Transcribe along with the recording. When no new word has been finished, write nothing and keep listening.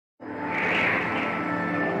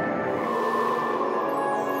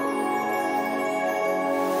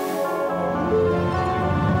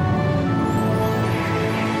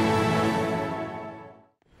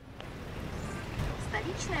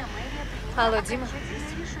Алло, Дима.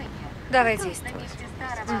 Давай действуй.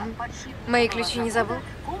 Мои ключи не забыл?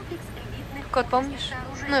 Код помнишь?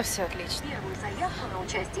 Ну все, отлично. Первую заявку на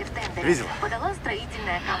участие в тендере Видела. подала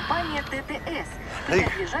строительная компания ТТС,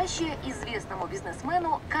 принадлежащая известному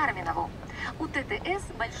бизнесмену Карминову. У ТТС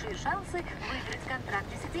большие шансы выиграть контракт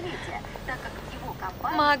десятилетия, так как его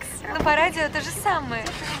компания... Макс, ну по радио то же самое.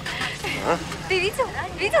 А? Ты видел?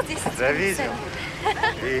 Видел 10? Да, видел.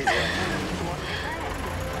 Видел.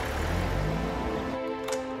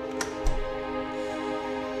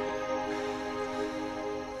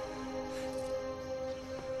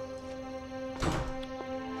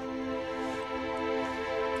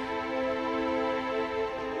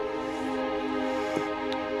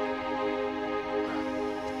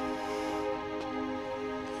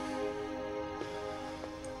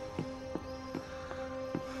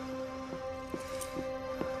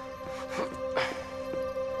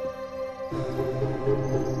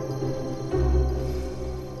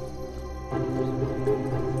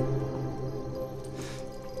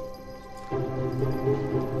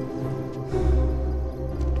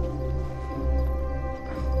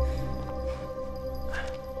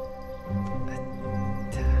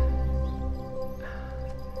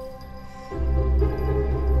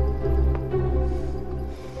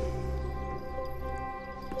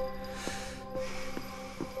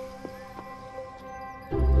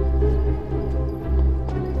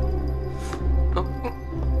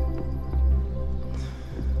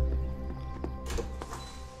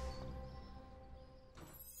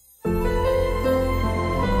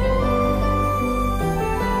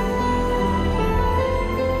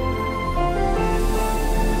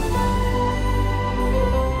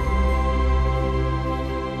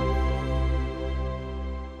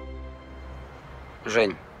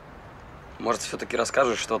 Жень, может, все-таки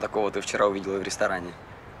расскажешь, что такого ты вчера увидела в ресторане?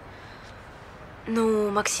 Ну,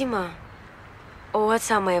 Максима, у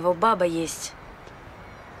отца моего баба есть,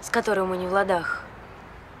 с которой мы не в ладах.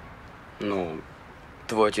 Ну,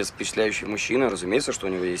 твой отец впечатляющий мужчина, разумеется, что у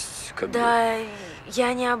него есть как бы… Да,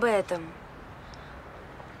 я не об этом.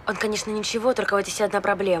 Он, конечно, ничего, только вот есть одна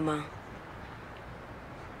проблема.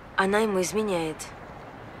 Она ему изменяет.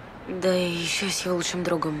 Да и еще с его лучшим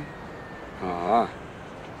другом. А,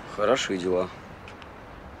 хорошие дела.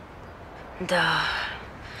 Да.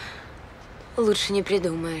 Лучше не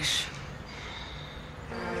придумаешь.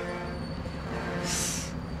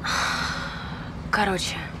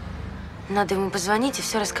 Короче, надо ему позвонить и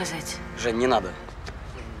все рассказать. Жень, не надо.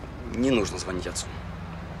 Не нужно звонить отцу.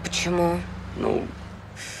 Почему? Ну,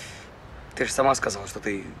 ты же сама сказала, что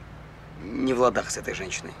ты не в ладах с этой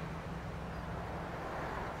женщиной.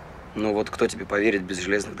 Ну вот кто тебе поверит без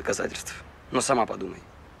железных доказательств? Ну сама подумай.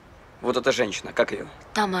 Вот эта женщина, как ее?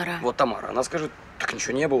 Тамара. Вот Тамара. Она скажет, так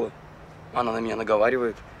ничего не было. Она на меня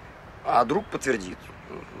наговаривает. А друг подтвердит.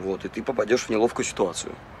 Вот, и ты попадешь в неловкую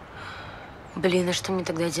ситуацию. Блин, а что мне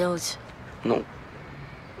тогда делать? Ну,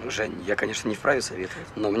 Жень, я, конечно, не вправе советовать,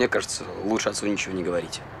 но мне кажется, лучше отцу ничего не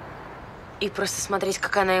говорить. И просто смотреть,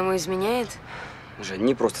 как она ему изменяет? Жень,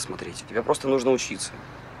 не просто смотреть. Тебе просто нужно учиться.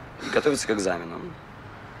 И готовиться к экзаменам.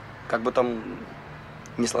 Как бы там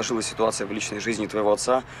не сложилась ситуация в личной жизни твоего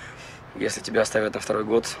отца, если тебя оставят на второй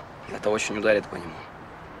год, это очень ударит по нему.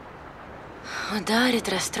 Ударит,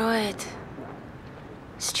 расстроит.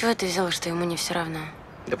 С чего ты взял, что ему не все равно?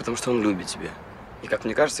 Да потому что он любит тебя. И, как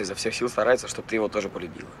мне кажется, изо всех сил старается, чтобы ты его тоже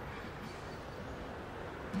полюбила.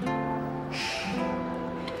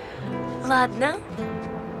 Ладно.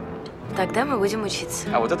 Тогда мы будем учиться.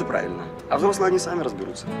 А вот это правильно. А взрослые они сами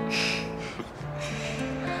разберутся.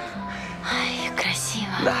 Ай, красиво.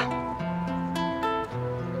 Да.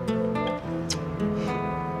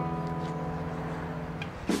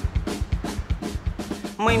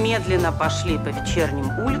 Мы медленно пошли по вечерним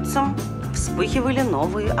улицам, вспыхивали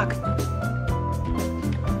новые огни.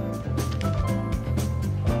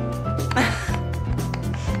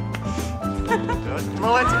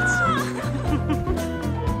 Молодец.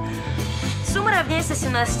 Сумма равняется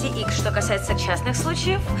 17х. Что касается частных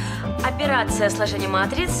случаев, операция сложения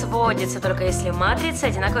матриц вводится только если матрицы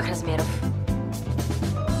одинаковых размеров.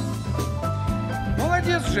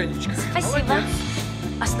 Молодец, Женечка. Спасибо. Молодец.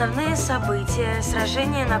 Основные события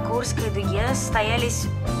сражения на Курской дуге состоялись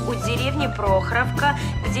у деревни Прохоровка,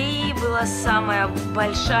 где и была самая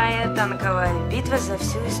большая танковая битва за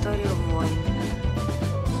всю историю войн.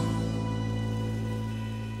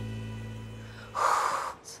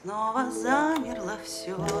 Снова замерло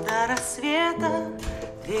все до рассвета,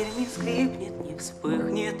 дверь не скрипнет, не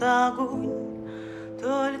вспыхнет огонь.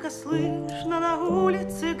 Только слышно на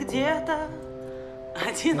улице где-то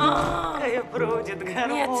Одинокая бродит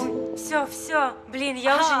гармонь. Нет, все. Блин,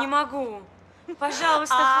 я уже не могу.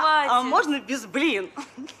 Пожалуйста, хватит. А можно без блин?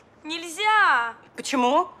 Нельзя.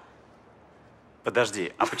 Почему?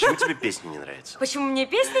 Подожди, а почему тебе песня не нравится? Почему мне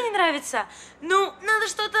песня не нравится? Ну, надо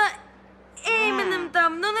что-то Эминем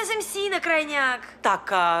там, ну, на СМС на крайняк.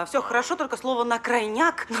 Так, все хорошо, только слово «на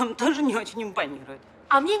крайняк» нам тоже не очень импонирует.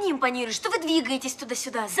 А мне не импонирует, что вы двигаетесь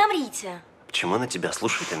туда-сюда. Замрите. Почему она тебя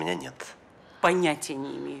слушает, а меня нет? Понятия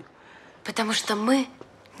не имею. Потому что мы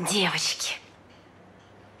девочки.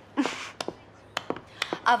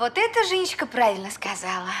 А вот это Женечка правильно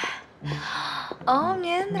сказала. О,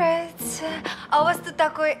 мне нравится. А у вас тут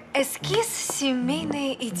такой эскиз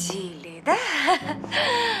семейной идиллии, да?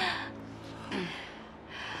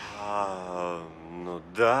 Ну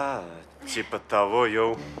да, типа того,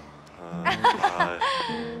 йоу.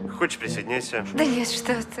 Хочешь, присоединяйся? Да нет,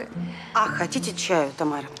 что ты. А хотите чаю,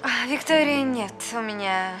 Тамара? Виктория, нет, у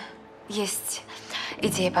меня есть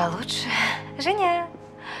идея получше. Женя.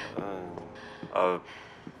 А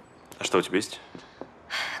что у тебя есть?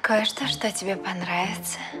 Кое-что, что тебе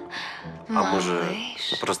понравится. А мы Малыш.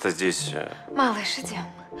 же просто здесь… Малыш, идем.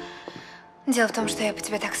 Дело в том, что я по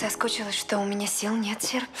тебе так соскучилась, что у меня сил нет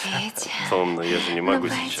терпеть. Том, но я же не могу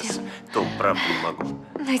Ну, сейчас. пойдем. Том, правда не могу.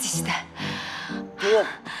 Ну, иди сюда. Том!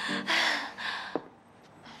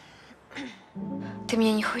 Ты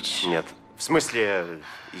меня не хочешь? Нет. В смысле,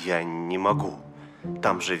 я не могу.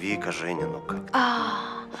 Там же Вика, Женя, ну как?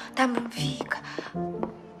 Там Вика.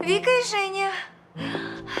 Вика и Женя.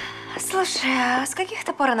 Слушай, а с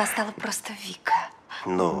каких-то пор она стала просто Вика?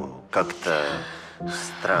 Ну, как-то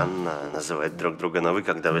странно называть друг друга на «вы»,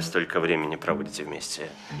 когда вы столько времени проводите вместе.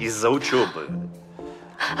 Из-за учебы.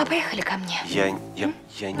 А поехали ко мне. Я не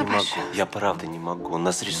могу. пожалуйста. Я правда не могу.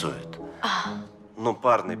 Нас рисуют. Ну,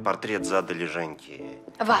 парный портрет задали Женьке.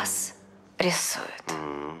 Вас рисуют.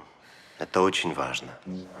 Это очень важно.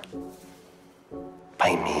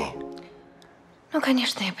 Пойми. Ну,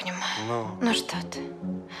 конечно, я понимаю. Ну что ты.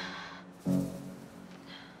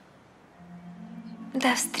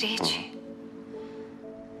 До встречи.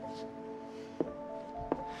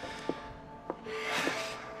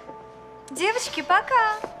 Девочки,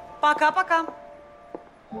 пока. Пока-пока.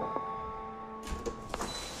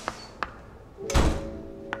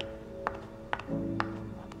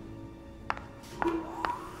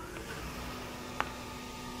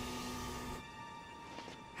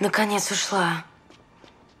 Наконец ушла.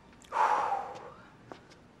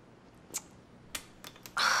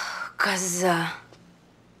 Коза.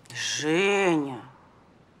 Женя.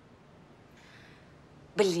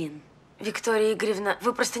 Блин, Виктория Игоревна,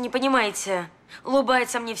 вы просто не понимаете.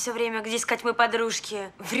 Улыбается мне все время, где искать мы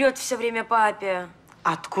подружки. Врет все время папе.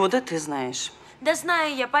 Откуда ты знаешь? Да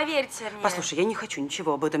знаю я, поверьте мне. Послушай, я не хочу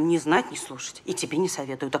ничего об этом ни знать, ни слушать. И тебе не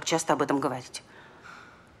советую так часто об этом говорить.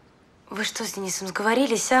 Вы что, с Денисом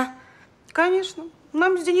сговорились, а? Конечно.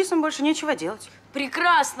 Нам с Денисом больше нечего делать.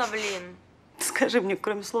 Прекрасно, блин. Скажи мне,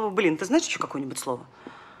 кроме слова «блин», ты знаешь еще какое-нибудь слово?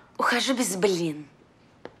 Ухожу без блин.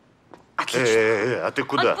 Отлично. А ты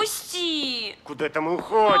куда? Отпусти. Куда это мы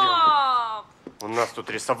уходим? Пап. У нас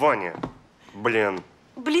тут рисование. Блин.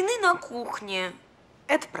 Блины на кухне.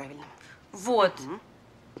 Это правильно. Вот.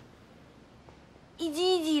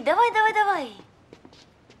 Иди, давай.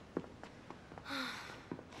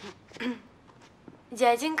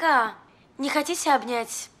 Дяденька, не хотите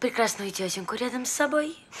обнять прекрасную тетеньку рядом с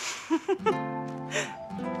собой?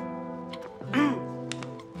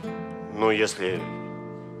 Ну, если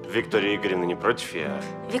Виктория Игоревна не против, я…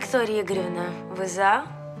 Виктория Игоревна, вы за?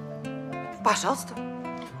 Пожалуйста.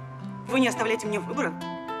 Вы не оставляете мне выбора,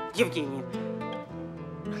 Евгения.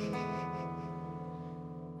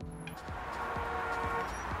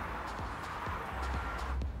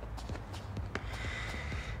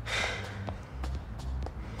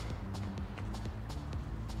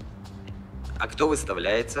 А кто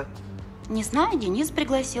выставляется? Не знаю, Денис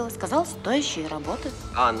пригласил, сказал, стоящие работы.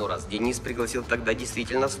 А, ну раз Денис пригласил, тогда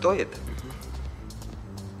действительно стоит.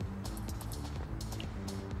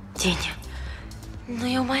 Деня, ну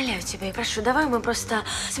я умоляю тебя и прошу, давай мы просто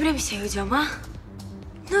соберемся и уйдем, а?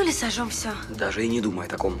 Ну или сожжем все. Даже и не думай о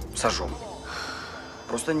таком. Сожжем.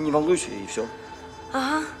 Просто не волнуйся, и все.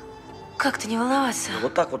 Ага. Как-то не волноваться.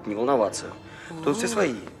 Вот так вот не волноваться. Тут все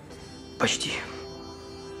свои. Почти.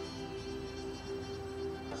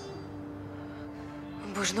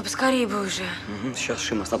 Боже, ну поскорее бы уже. Сейчас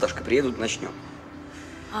Шима с Наташкой приедут, начнем.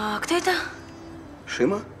 А кто это?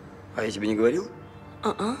 Шима? А я тебе не говорил?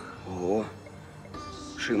 О,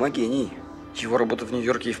 Шима гений. Его работу в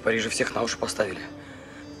Нью-Йорке и в Париже всех на уши поставили.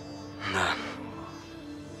 Да.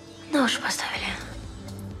 на уши поставили.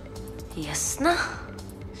 Ясно.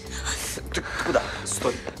 Ты куда?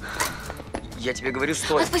 Стой. Я тебе говорю,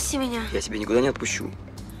 стой. Отпусти меня. Я тебя никуда не отпущу.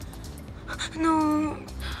 Ну,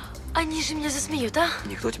 они же меня засмеют, а?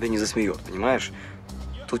 Никто тебя не засмеет, понимаешь?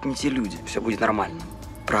 Тут не те люди, все будет нормально.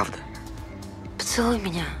 Правда. Поцелуй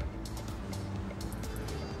меня.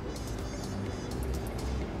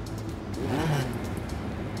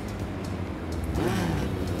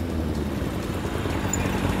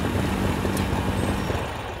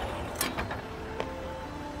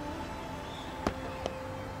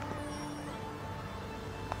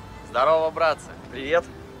 Здорово, братцы. Привет.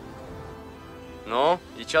 Ну,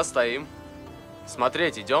 и чё стоим?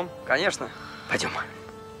 Смотреть идем? Конечно. Пойдем.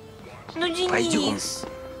 Ну, Денис. Пойдем.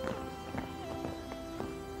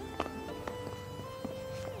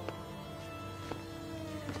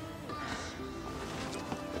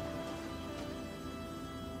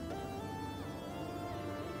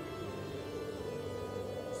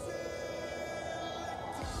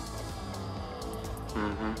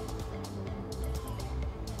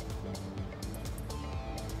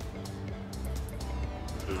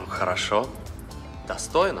 Ну, хорошо.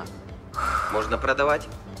 Достойно. Можно продавать?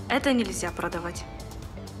 Это нельзя продавать.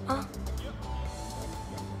 А?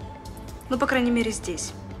 Ну, по крайней мере,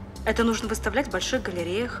 здесь. Это нужно выставлять в больших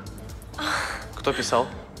галереях. Кто писал?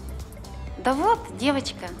 Да вот,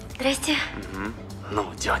 девочка. Здрасте. Угу.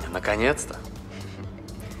 Ну, Дяня, наконец-то.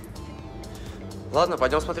 Ладно,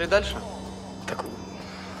 пойдем смотреть дальше.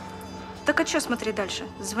 Так а что смотреть дальше?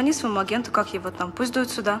 Звони своему агенту, как его там. Пусть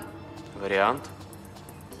дует сюда. Вариант.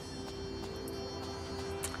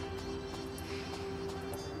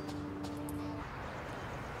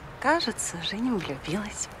 Кажется, Женя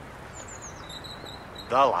влюбилась.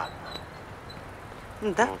 Да ладно.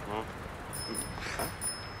 Да?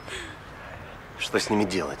 Что с ними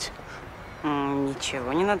делать?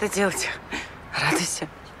 Ничего не надо делать. Радуйся.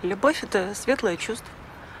 Любовь – это светлое чувство.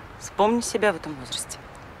 Вспомни себя в этом возрасте.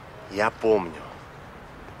 Я помню.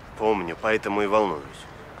 Помню, поэтому и волнуюсь.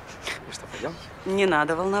 Ну что, пойдем? Не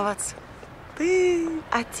надо волноваться. Ты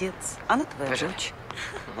отец, она твоя дочь.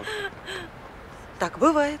 Так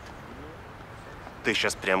бывает. Ты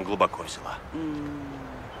сейчас прям глубоко взяла.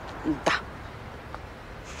 Да.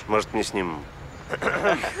 Может, мне с ним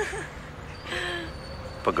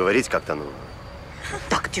поговорить как-то, ну?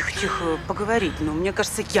 Так, тихо-тихо, поговорить. Но мне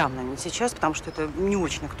кажется, явно не сейчас, потому что это не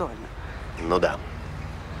очень актуально. Ну да.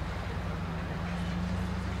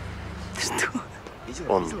 Что?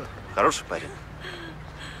 Он хороший парень.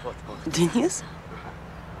 Денис?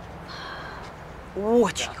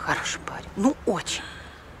 Очень хороший парень. Ну, очень.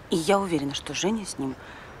 И я уверена, что Женя с ним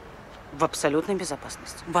в абсолютной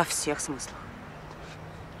безопасности. Во всех смыслах.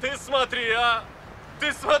 Ты смотри, а!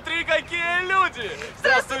 Ты смотри, какие люди!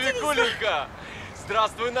 Здравствуй, Викуленька!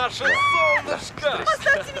 Здравствуй, наше солнышко!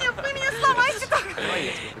 Оставьте меня, вы меня сломаете так!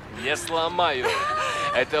 Не сломаю.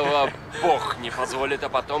 Этого Бог не позволит, а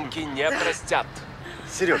потомки не простят.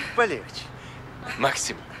 Серег, полегче.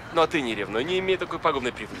 Максим, ну а ты не ревнуй, не имей такой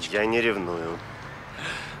пагубной привычки. Я не ревную.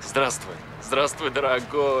 Здравствуй, здравствуй,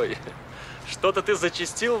 дорогой. Что-то ты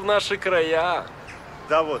зачастил в наши края.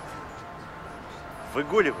 Да вот,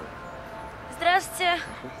 выгуливаю. Здравствуйте.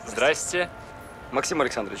 Здрасте. Максим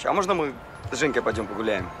Александрович, а можно мы с Женькой пойдем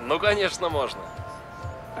погуляем? Ну, конечно, можно.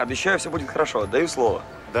 Обещаю, все будет хорошо, даю слово.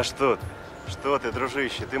 Да что ты,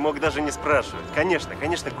 дружище, ты мог даже не спрашивать. Конечно,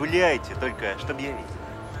 гуляйте, только чтобы я видел.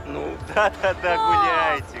 Ну, Да,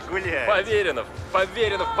 гуляйте.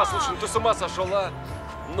 Поверенов, послушай, ну ты с ума сошел, а?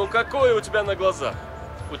 Ну какое у тебя на глазах?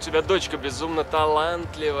 У тебя дочка безумно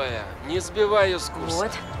талантливая. Не сбивай ее с курса.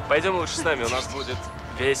 Вот. Пойдем лучше с нами, у нас будет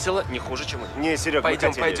весело, не хуже, чем это. Не, Серег,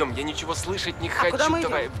 Пойдем, я ничего слышать не хочу. куда мы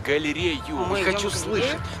Давай идем? в галерею, Мы не идем хочу в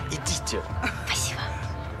галерею? слышать. Идите. Спасибо.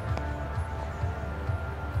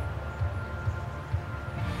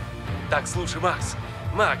 Так, слушай,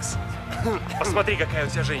 Макс, посмотри, какая у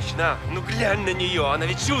тебя женщина, а? Ну глянь на нее, она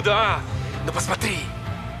ведь чудо, а? Ну посмотри.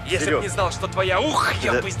 Если Серег, бы не знал, что твоя,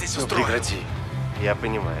 я Да, бы здесь ну, устроил. прекрати. Я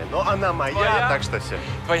понимаю. Но она моя, Твоя? так что все.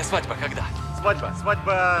 Твоя свадьба когда?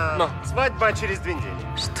 Свадьба. Но. Свадьба через 2 недели.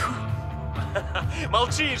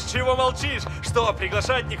 Молчишь, чего молчишь? Что,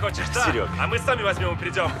 приглашать не хочешь, да? Серег. А мы сами возьмем и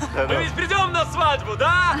придем. Да, Мы да. ведь придем на свадьбу,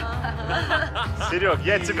 да? Серег,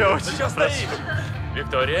 я тебя Ну очень что стоишь?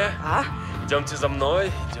 Виктория, А? идемте за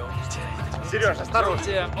мной. Идемте. Сереж, осторожно.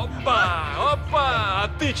 Идемте. Опа! А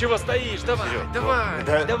ты чего стоишь? Давай, Серег, давай,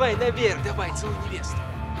 да. давай наверх, давай, целуй невесту.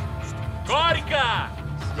 Горько!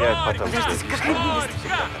 Я потом Горько! тебе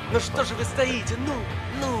Горько! Ну что же вы стоите?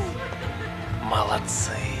 Ну!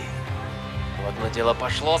 Молодцы! Вот на дело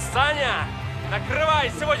пошло. Саня!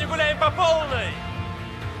 Накрывай! Сегодня гуляем по полной!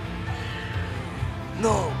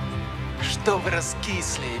 Ну, что вы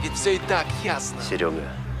раскисли? Ведь все и так ясно.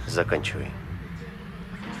 Серега, заканчивай.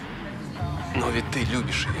 Но ведь ты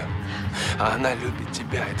любишь ее, а она любит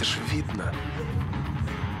тебя, это ж видно.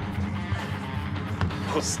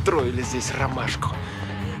 Устроили здесь ромашку.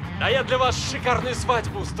 А я для вас шикарную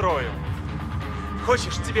свадьбу устрою.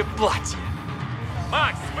 Хочешь, тебе платье?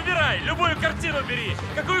 Макс, выбирай, любую картину бери.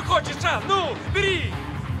 Какую хочешь, а? Ну, бери!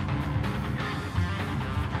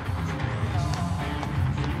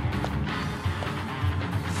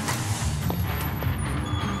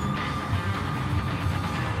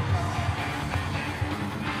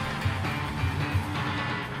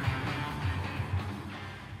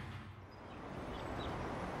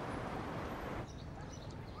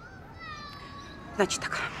 Значит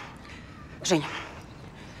так, Женя,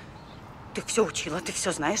 ты все учила, ты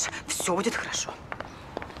все знаешь, все будет хорошо.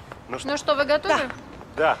 Ну что, вы готовы?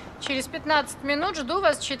 Да. Да. Через 15 минут жду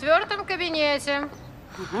вас в 4-м кабинете.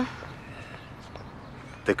 Угу.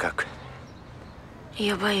 Ты как?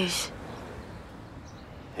 Я боюсь.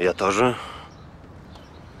 Я тоже.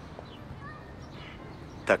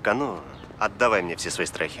 Так, а ну, отдавай мне все свои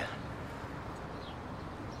страхи.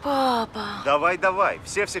 Папа. Давай, давай,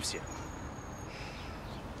 все.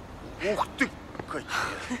 Ух ты, какие.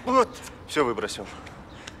 Вот, все выбросил.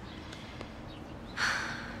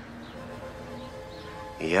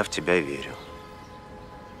 Я в тебя верю.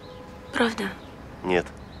 Правда? Нет.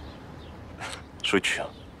 Шучу.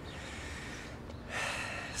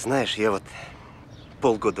 Знаешь, я вот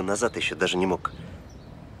полгода назад еще даже не мог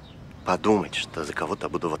подумать, что за кого-то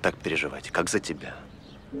буду вот так переживать, как за тебя.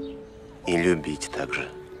 И любить так же.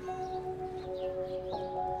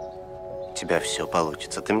 У тебя все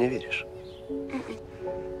получится. Ты мне веришь?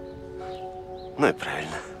 Ну и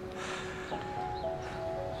правильно.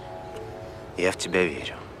 Я в тебя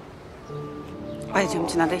верю.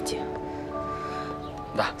 Пойдемте, надо идти.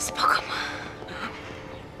 Да. С Богом.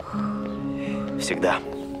 Всегда.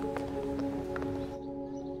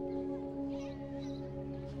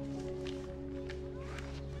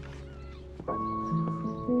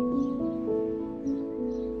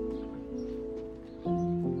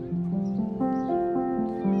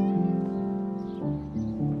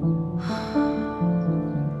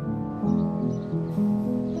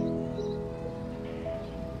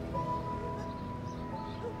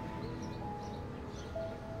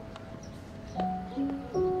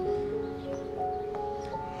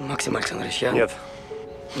 Максим Александрович, я… Нет.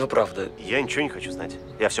 Ну, правда. Я ничего не хочу знать.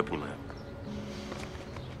 Я все понимаю.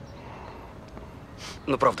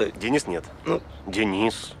 Ну, правда. Денис нет. Ну…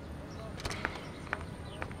 Денис.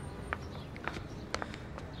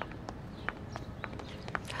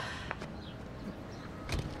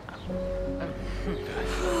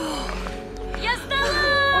 Я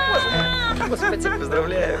сдала! Господи,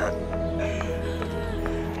 поздравляю.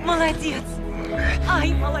 Молодец.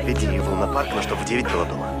 Ай, молодец. Веди его на парк, но чтобы в 9 было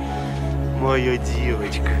дома. Моя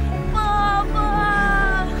девочка.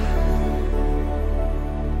 Папа!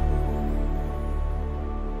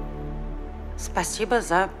 Спасибо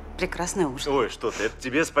за прекрасный ужин. Ой, что ты, это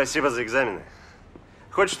тебе спасибо за экзамены.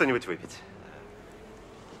 Хочешь что-нибудь выпить?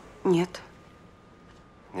 Нет.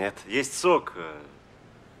 Нет, есть сок.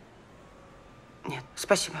 Нет,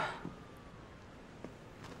 спасибо.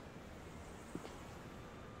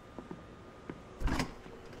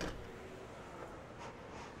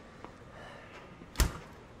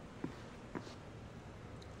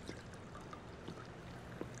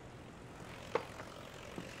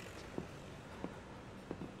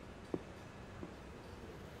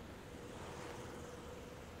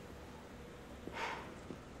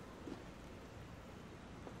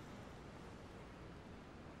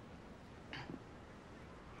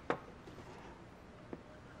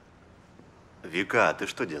 Вика, а ты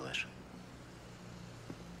что делаешь?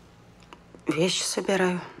 Вещи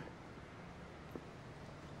собираю.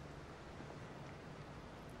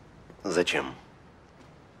 Зачем?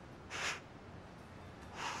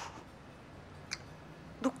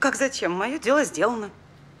 Ну, как зачем? Мое дело сделано.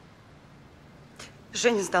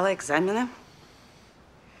 Женя сдала экзамены.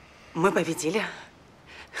 Мы победили.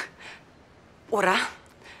 Ура!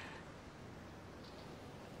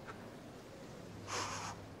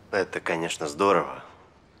 Это, конечно, здорово.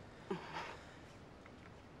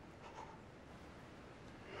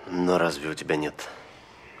 Но разве у тебя нет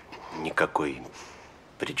никакой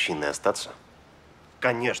причины остаться?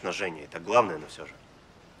 Конечно, Женя, это главное, но все же.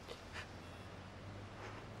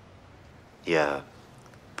 Я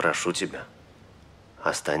прошу тебя,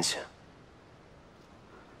 останься.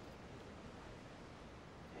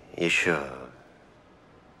 Еще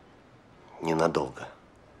ненадолго.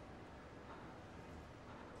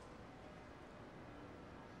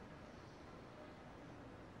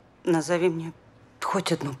 Назови мне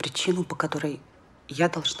хоть одну причину, по которой я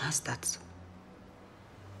должна остаться.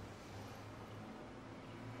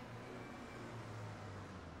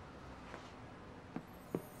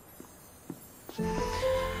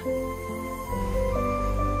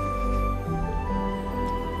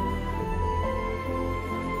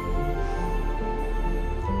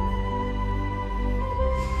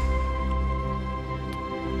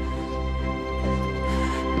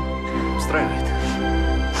 Устраивает.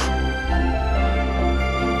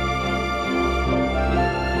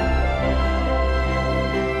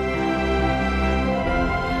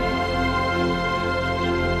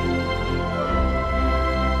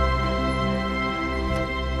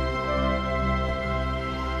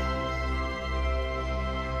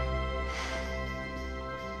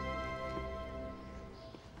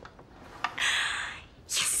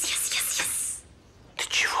 Ты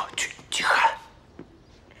чего? Тихо.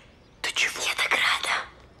 Ты чего? Я так рада.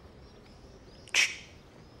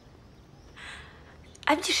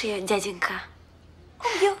 Обнишь ее, дяденька?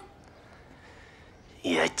 Убью.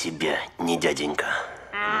 Я тебе не дяденька.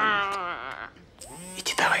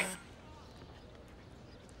 Иди давай.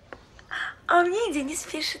 А мне Денис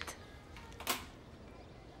пишет.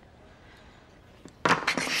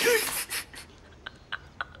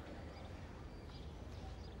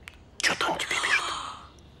 Что-то он тебе пишет.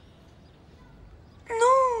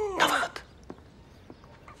 Ну? На выход.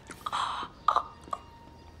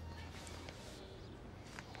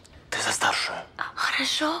 Ты за старшую.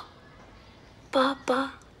 Хорошо, папа.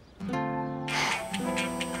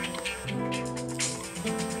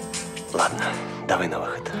 Ладно, давай на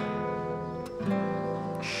выход.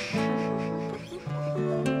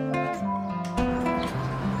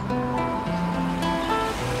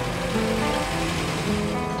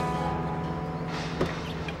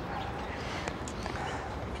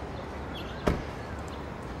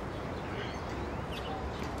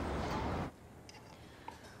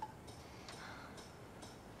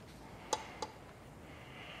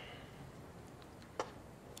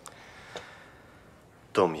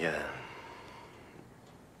 Том, я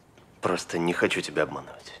просто не хочу тебя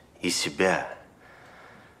обманывать. И себя.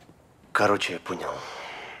 Короче, я понял,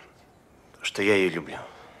 что я ее люблю.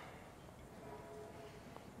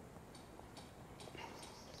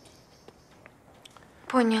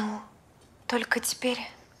 Понял. Только теперь?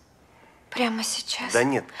 Прямо сейчас? Да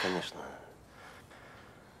нет, конечно.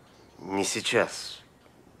 Не сейчас.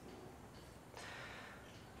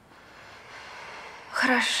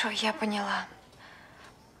 Хорошо, я поняла.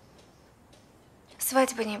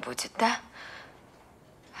 Свадьбы не будет, да?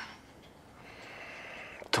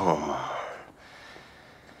 Том.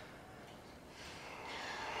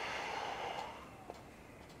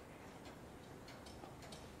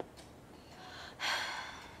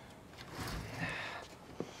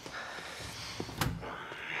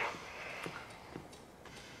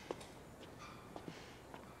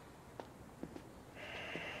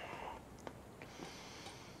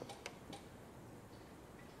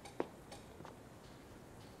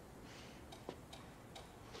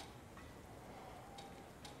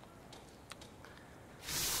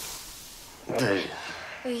 Да.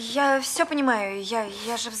 Я все понимаю.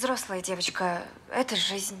 Я же взрослая девочка. Это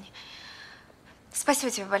жизнь.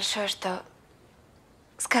 Спасибо тебе большое, что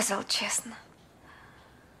сказал честно.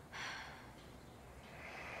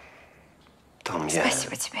 Том, я...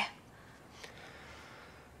 Спасибо тебе.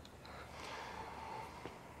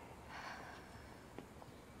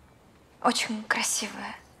 Очень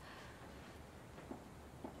красивая.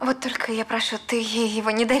 Вот только я прошу, ты ей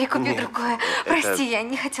его не дари, купи Нет, другое. это- Прости, я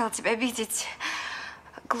не хотела тебя обидеть.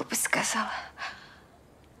 Глупость сказала.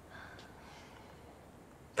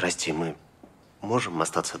 Прости, мы можем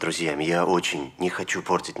остаться друзьями? Я очень не хочу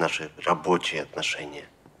портить наши рабочие отношения.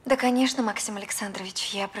 Да, конечно, Максим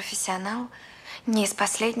Александрович, я профессионал. Не из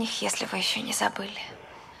последних, если вы еще не забыли.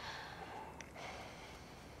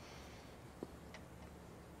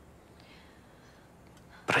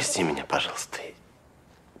 Прости меня, пожалуйста.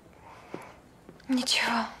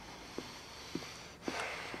 Ничего.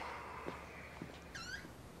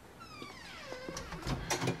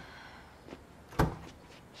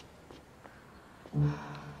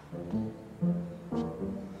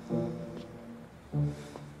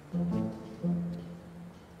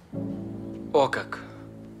 О как.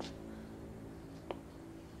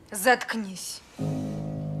 Заткнись.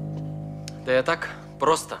 Да я так,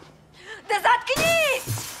 просто. Да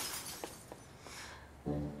заткнись!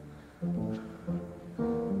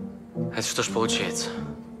 Это что ж получается?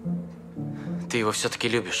 Ты его все-таки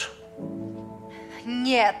любишь?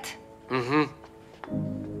 Нет. Угу.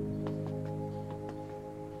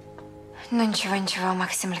 Ну ничего, ничего,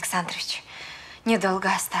 Максим Александрович. Недолго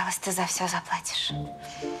осталось, ты за все заплатишь.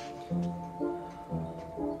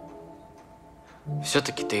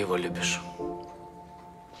 Все-таки ты его любишь.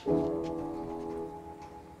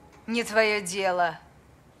 Не твое дело.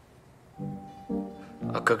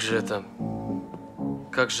 А как же это?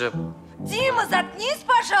 Как же… Дима, заткнись,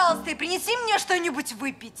 пожалуйста, и принеси мне что-нибудь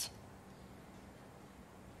выпить.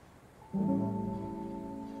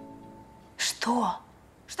 Что?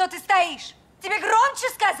 Что ты стоишь? Тебе громче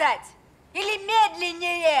сказать? Или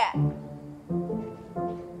медленнее?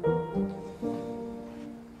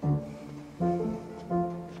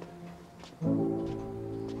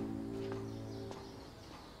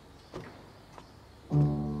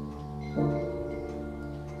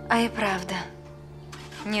 А и правда,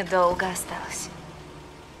 недолго осталось.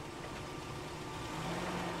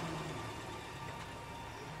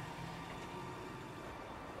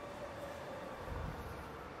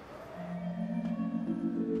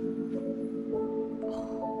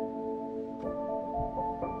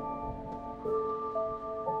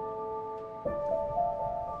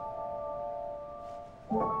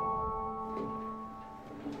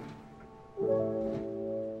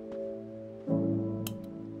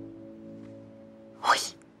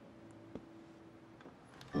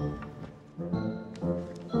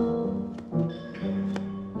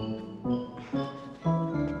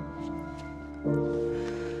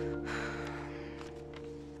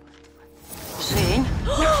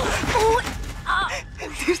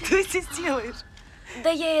 Ты что здесь делаешь? Да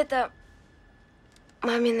я это…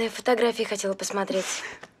 Мамины фотографии хотела посмотреть.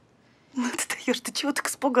 Ну ты даешь, ты чего так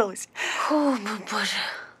испугалась? О, боже.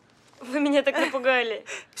 Вы меня так напугали.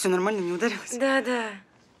 Все нормально, не ударилась? Да, да.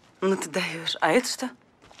 Ну ты даешь. А это что?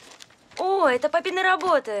 О, это папины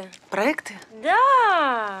работы. Проекты?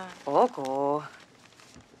 Да. Ого.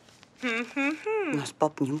 Нас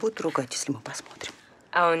пап не будет ругать, если мы посмотрим.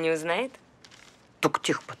 А он не узнает? Только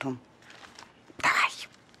тихо потом. Давай.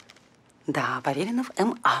 Да, Поверенов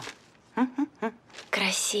М.А.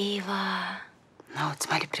 Красиво. Ну вот,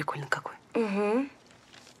 смотри, прикольно какой. Угу.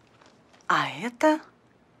 А это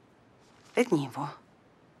не его.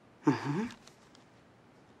 Угу.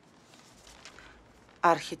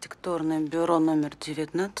 Архитектурное бюро номер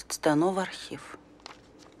 19 сдано в архив.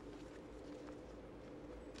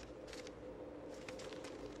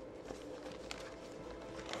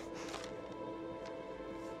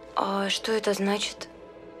 А что это значит?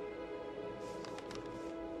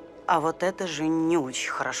 А вот это же не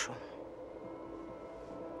очень хорошо.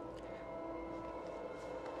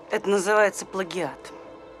 Это называется плагиат.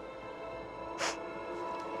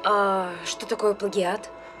 А что такое плагиат?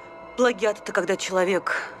 Плагиат – это когда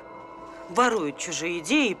человек ворует чужие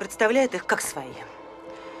идеи и представляет их как свои.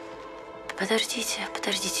 Подождите,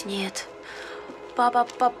 нет. Папа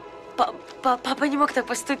не мог так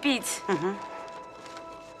поступить. Угу.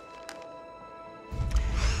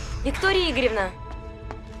 Виктория Игоревна.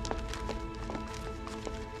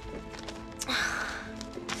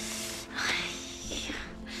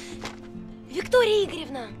 Виктория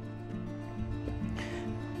Игоревна.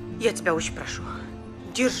 Я тебя очень прошу,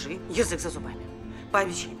 держи язык за зубами.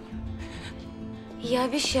 Пообещай мне. Я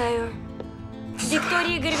обещаю.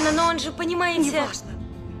 Виктория Игоревна, но он же, понимаете… Неважно.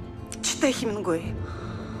 Читай Хемингуэй.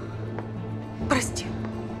 Прости.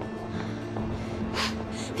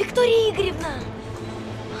 Виктория Игоревна!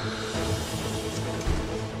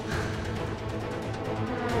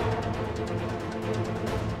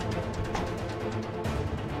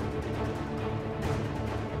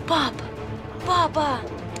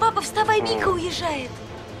 Папа, вставай, Вика уезжает.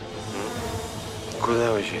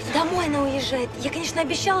 Куда уезжает? Домой она уезжает. Я, конечно,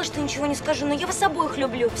 обещала, что ничего не скажу, но я вас обоих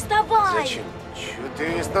люблю. Вставай! Зачем? Чего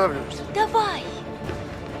ты не останавливаешься? Давай!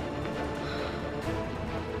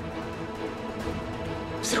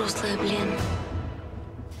 Взрослая, блин.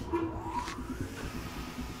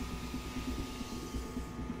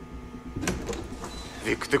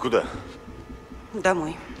 Вик, ты куда?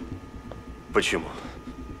 Домой. Почему?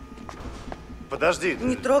 Подожди.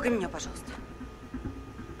 Не трогай меня, пожалуйста.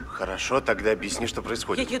 Хорошо, тогда объясни, что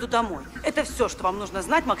происходит. Я еду домой. Это все, что вам нужно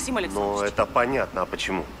знать, Максим Александрович. Ну, это понятно. А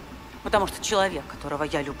почему? Потому что человек, которого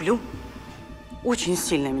я люблю, очень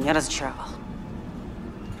сильно меня разочаровал.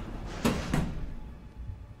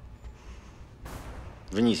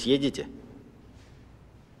 Вниз едете?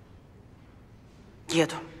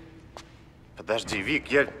 Еду. Подожди, Вик,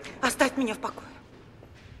 я… Оставь меня в покое.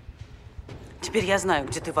 Теперь я знаю,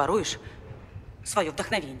 где ты воруешь свое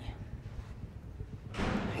вдохновение.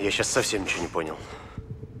 Я сейчас совсем ничего не понял.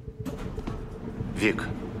 Вик.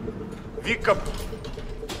 Вика!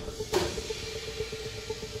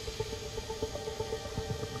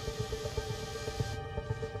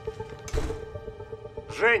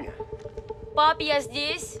 Женя! Пап, я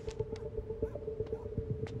здесь.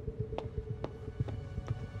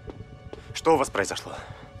 Что у вас произошло?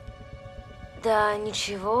 Да,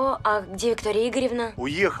 ничего. А где Виктория Игоревна?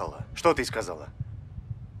 Уехала. Что ты сказала?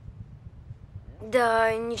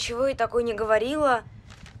 Да, ничего и такой не говорила.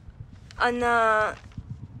 Она,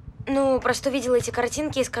 ну, просто видела эти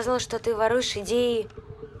картинки и сказала, что ты воруешь идеи.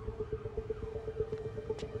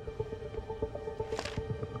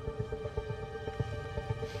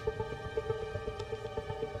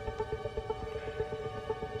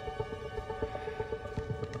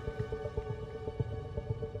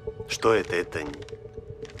 Что это? Это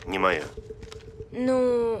не мое.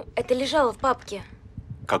 Ну, это лежало в папке.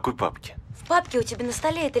 Какой папке? В папке у тебя на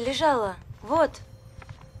столе это лежало. Вот.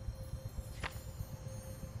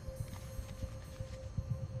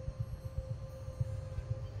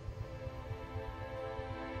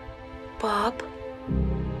 Пап?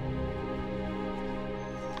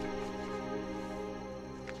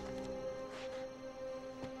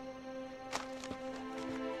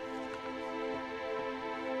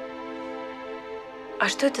 А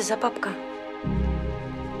что это за папка?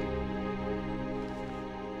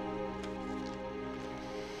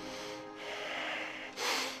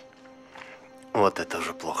 Вот это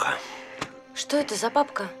уже плохо. Что это за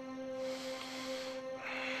папка?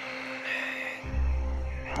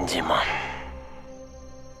 Дима.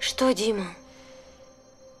 Что, Дима?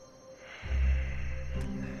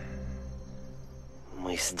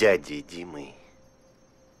 Мы с дядей Димой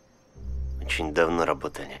очень давно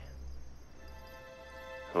работали.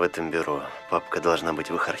 В этом бюро папка должна быть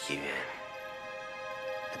в их архиве.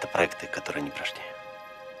 Это проекты, которые не прошли.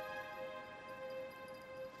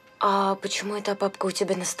 А почему эта папка у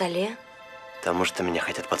тебя на столе? Потому что меня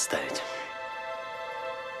хотят подставить.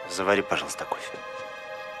 Завари, пожалуйста, кофе.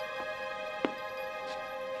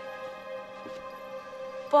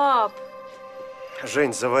 Пап!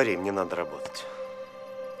 Жень, завари, мне надо работать.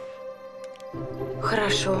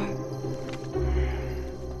 Хорошо.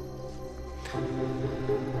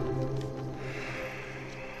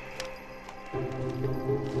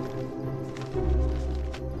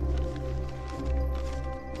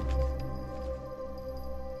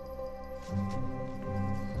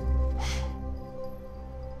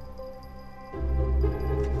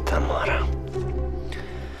 Тамара.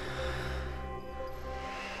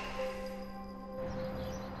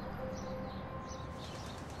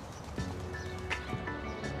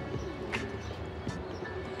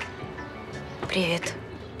 Привет.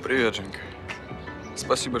 Привет, Женька.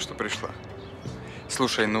 Спасибо, что пришла.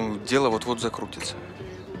 Слушай, ну, дело вот-вот закрутится.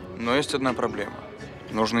 Но есть одна проблема.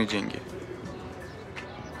 Нужны деньги.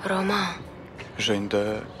 Рома. Жень,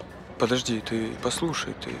 да подожди, ты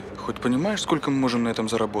послушай, ты хоть понимаешь, сколько мы можем на этом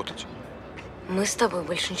заработать? Мы с тобой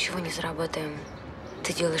больше ничего не заработаем.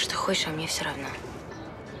 Ты делаешь, что хочешь, а мне все равно.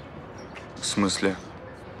 В смысле?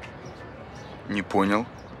 Не понял.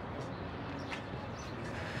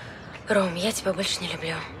 Ром, я тебя больше не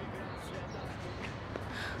люблю.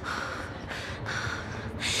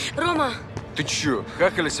 Рома! Ты чё,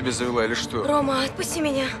 хахаля себе завела или что? Рома, отпусти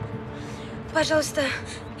меня. Пожалуйста.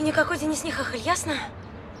 И никакой Денис не хахаль, ясно?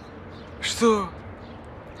 Что?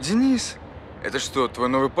 Денис? Это что, твой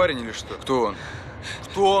новый парень или что? Кто он?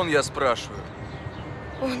 Кто он, я спрашиваю?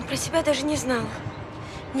 Он про себя даже не знал.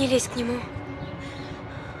 Не лезь к нему.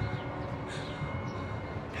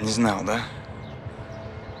 Не знал, да?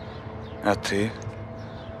 А ты?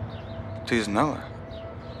 Ты знала?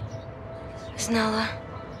 Знала.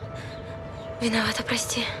 Виновата,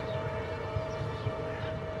 прости.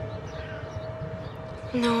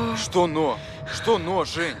 Но… Что но? Что но,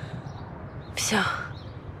 Жень? Все.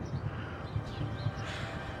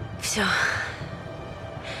 Все.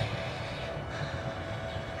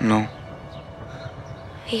 Ну?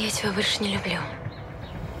 Я тебя больше не люблю.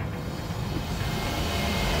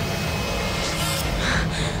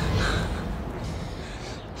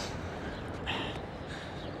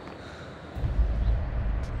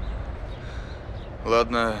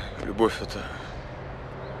 Ладно, любовь это…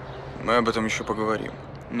 Мы об этом еще поговорим.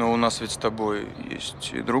 Но у нас ведь с тобой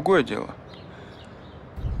есть и другое дело.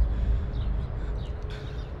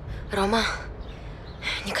 Рома,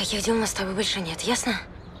 никаких дел у нас с тобой больше нет, ясно?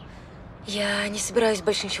 Я не собираюсь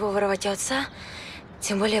больше ничего воровать у отца,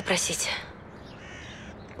 тем более просить.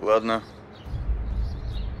 Ладно.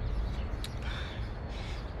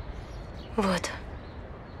 Вот.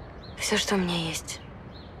 Все, что у меня есть.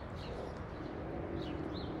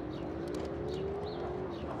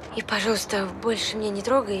 И, пожалуйста, больше меня не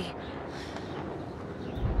трогай.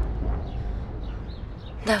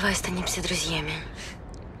 Давай останемся друзьями.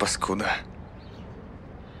 Паскуда.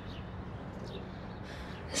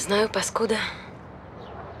 Знаю, паскуда.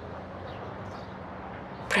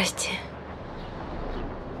 Прости.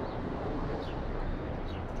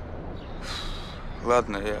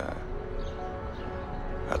 Ладно, я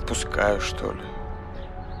отпускаю, что ли.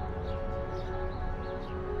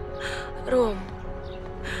 Ром,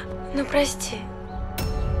 ну прости.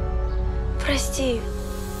 Прости.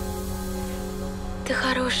 Ты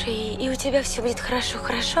хороший, и у тебя все будет хорошо,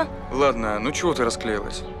 хорошо? Ладно, ну чего ты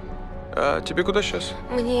расклеилась? А тебе куда сейчас?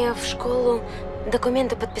 Мне в школу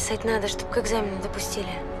документы подписать надо, чтобы к экзамену допустили.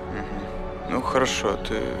 Угу. Ну хорошо,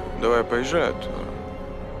 ты давай поезжай, а то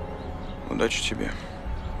удачи тебе.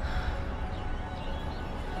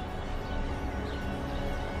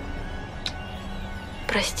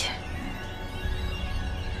 Прости.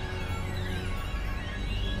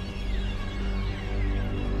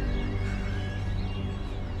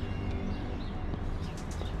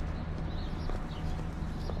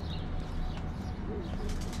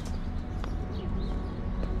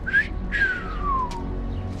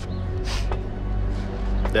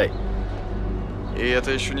 Дай. И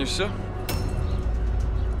это еще не все?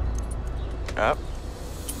 А?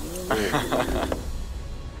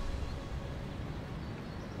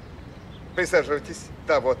 Присаживайтесь.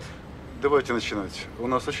 Да, вот. Давайте начинать. У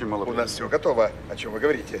нас очень мало времени. У нас все готово. О чем вы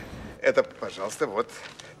говорите? Это, пожалуйста, вот.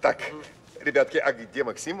 Так, ребятки, а где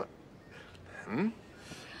Максим?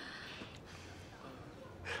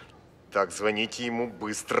 Так, звоните ему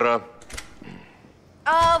быстро.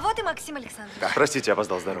 А вот и Максим Александрович. Да, простите,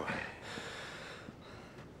 опоздал, здорово.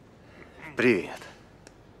 Привет.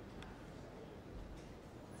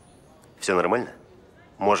 Все нормально?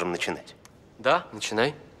 Можем начинать. Да,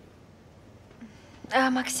 начинай.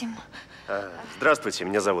 Максим. Здравствуйте,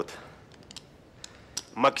 меня зовут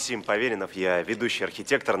Максим Поверенов. Я ведущий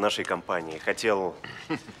архитектор нашей компании. Хотел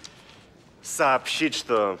сообщить,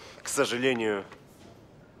 что, к сожалению,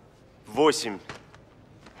 8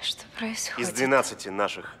 Что происходит? из 12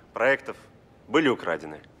 наших проектов были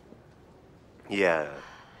украдены. Я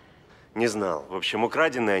не знал. В общем,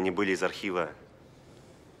 украдены они были из архива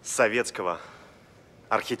советского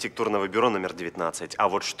архитектурного бюро номер 19. А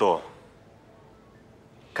вот что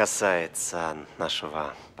касается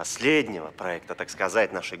нашего последнего проекта, так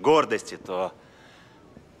сказать, нашей гордости, то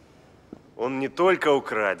он не только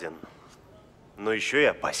украден, но еще и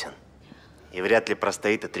опасен. И вряд ли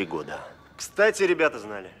простоит и 3 года. Кстати, ребята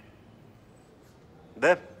знали.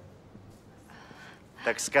 Да?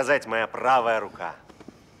 Так сказать, моя правая рука.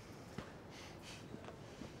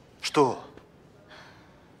 Что?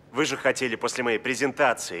 Вы же хотели после моей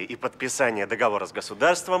презентации и подписания договора с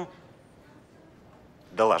государством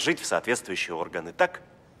доложить в соответствующие органы, так?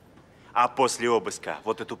 А после обыска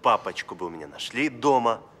вот эту папочку бы у меня нашли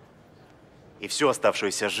дома, и всю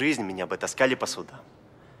оставшуюся жизнь меня бы таскали по судам.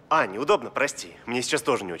 А, неудобно? Прости. Мне сейчас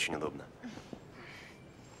тоже не очень удобно.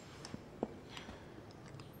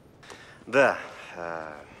 Да,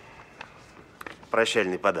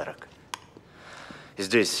 прощальный подарок.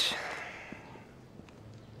 Здесь,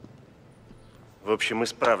 в общем,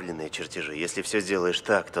 исправленные чертежи. Если все сделаешь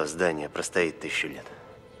так, то здание простоит 1000 лет.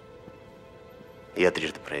 Я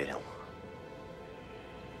 3 проверил.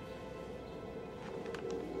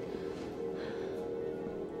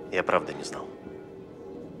 Я правда не знал.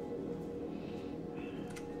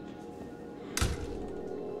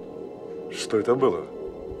 Что это было?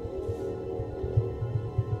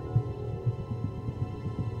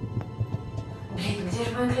 Блин, где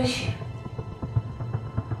же мои ключи?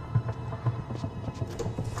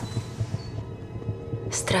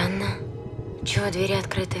 Странно. Чего двери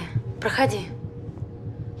открыты? Проходи.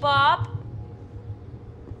 Пап!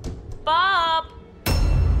 Пап!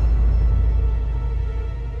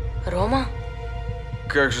 Рома?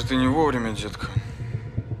 Как же ты не вовремя, детка.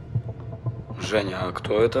 Женя, а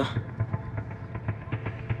кто это?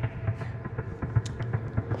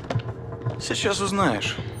 Сейчас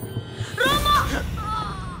узнаешь.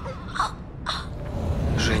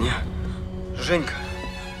 Женя? Женька?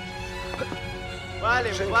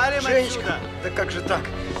 Валим, Жень, валим Женечка, отсюда! да как же так?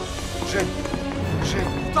 Жень,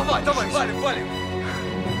 Жень. Давай, давай, валим, валим.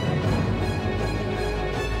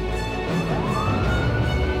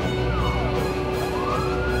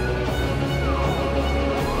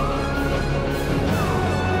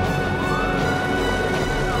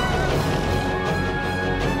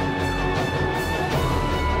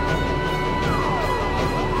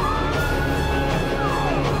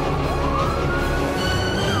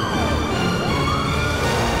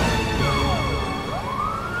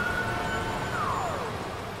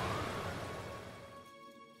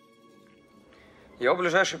 Его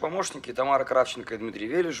ближайшие помощники Тамара Кравченко и Дмитрий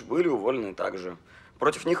Велиш были уволены также.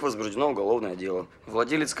 Против них возбуждено уголовное дело.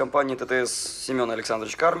 Владелец компании ТТС Семен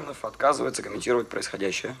Александрович Карменов отказывается комментировать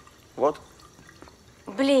происходящее. Вот.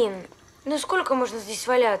 Блин, ну сколько можно здесь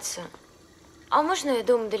валяться? А можно я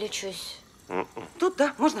дома долечусь? Тут,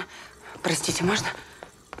 да, можно. Простите, можно?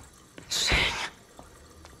 Женя.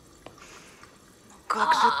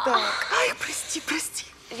 Как же так? Ай, прости, прости.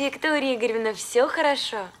 Виктория Игоревна, все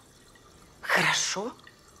хорошо? Хорошо?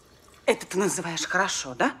 Это ты называешь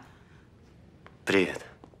хорошо, да? Привет.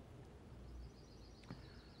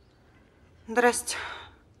 Здрасте.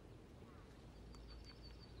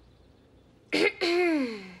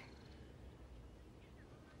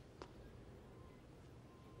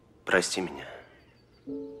 Прости меня.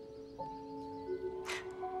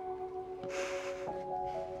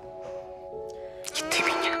 И ты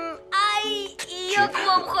меня. Ай, я к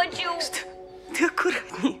вам хочу. Ты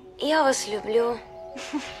аккуратней. Я вас люблю.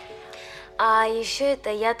 А еще это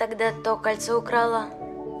я тогда то кольцо украла.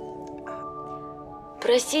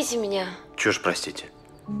 Простите меня. Чего ж простите?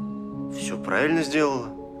 Все правильно сделала.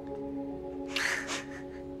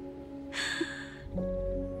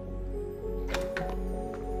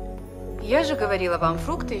 Я же говорила вам,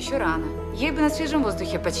 фрукты еще рано. Ей бы на свежем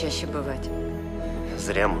воздухе почаще бывать.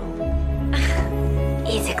 Зря мы.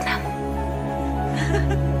 Иди к нам.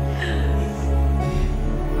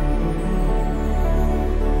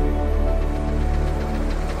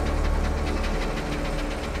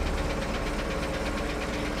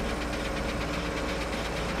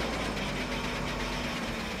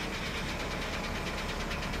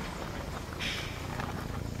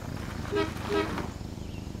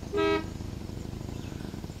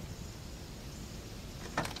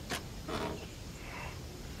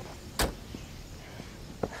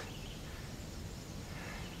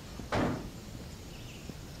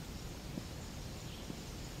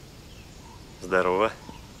 Здорово.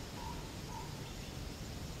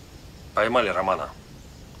 Поймали Романа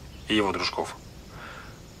и его дружков.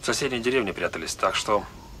 В соседней деревне прятались, так что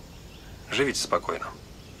живите спокойно.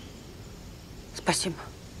 Спасибо.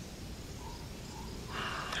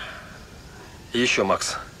 И еще,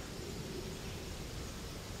 Макс,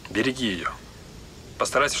 береги ее.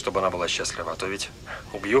 Постарайся, чтобы она была счастлива, а то ведь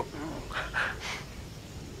убью.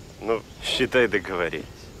 Ну, считай, договорились.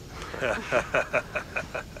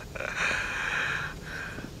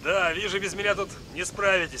 Да, вижу, без меня тут не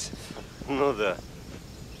справитесь. Ну да.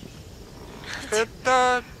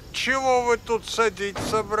 Это чего вы тут садить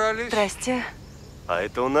собрались? Здрасте. А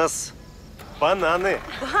это у нас бананы.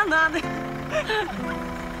 Бананы.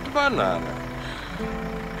 Бананы.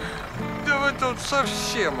 Да вы тут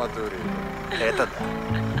совсем одурели. Это да.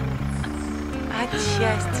 От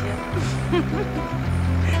счастья.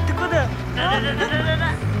 Ты куда?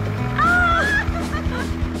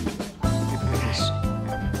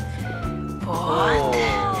 Вот.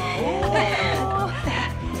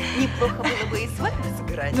 Неплохо было бы и свадьбу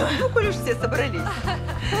сыграть. Ну, коль уж все собрались.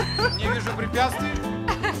 Не вижу препятствий.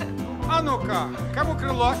 А ну-ка, кому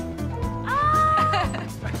крыло?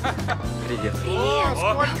 Привет. О,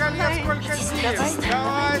 сколько лет, сколько зим.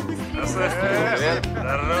 Давай. Привет.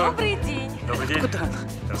 Здорово. Добрый день. Добрый день. Куда?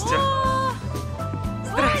 Здравствуйте.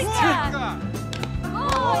 Здрасте.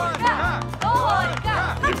 Ольга! Ольга!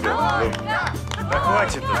 Ребят, ну, да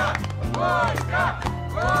хватит уже.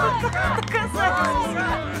 Как оказалось?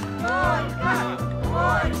 Ольга!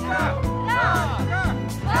 Ольга!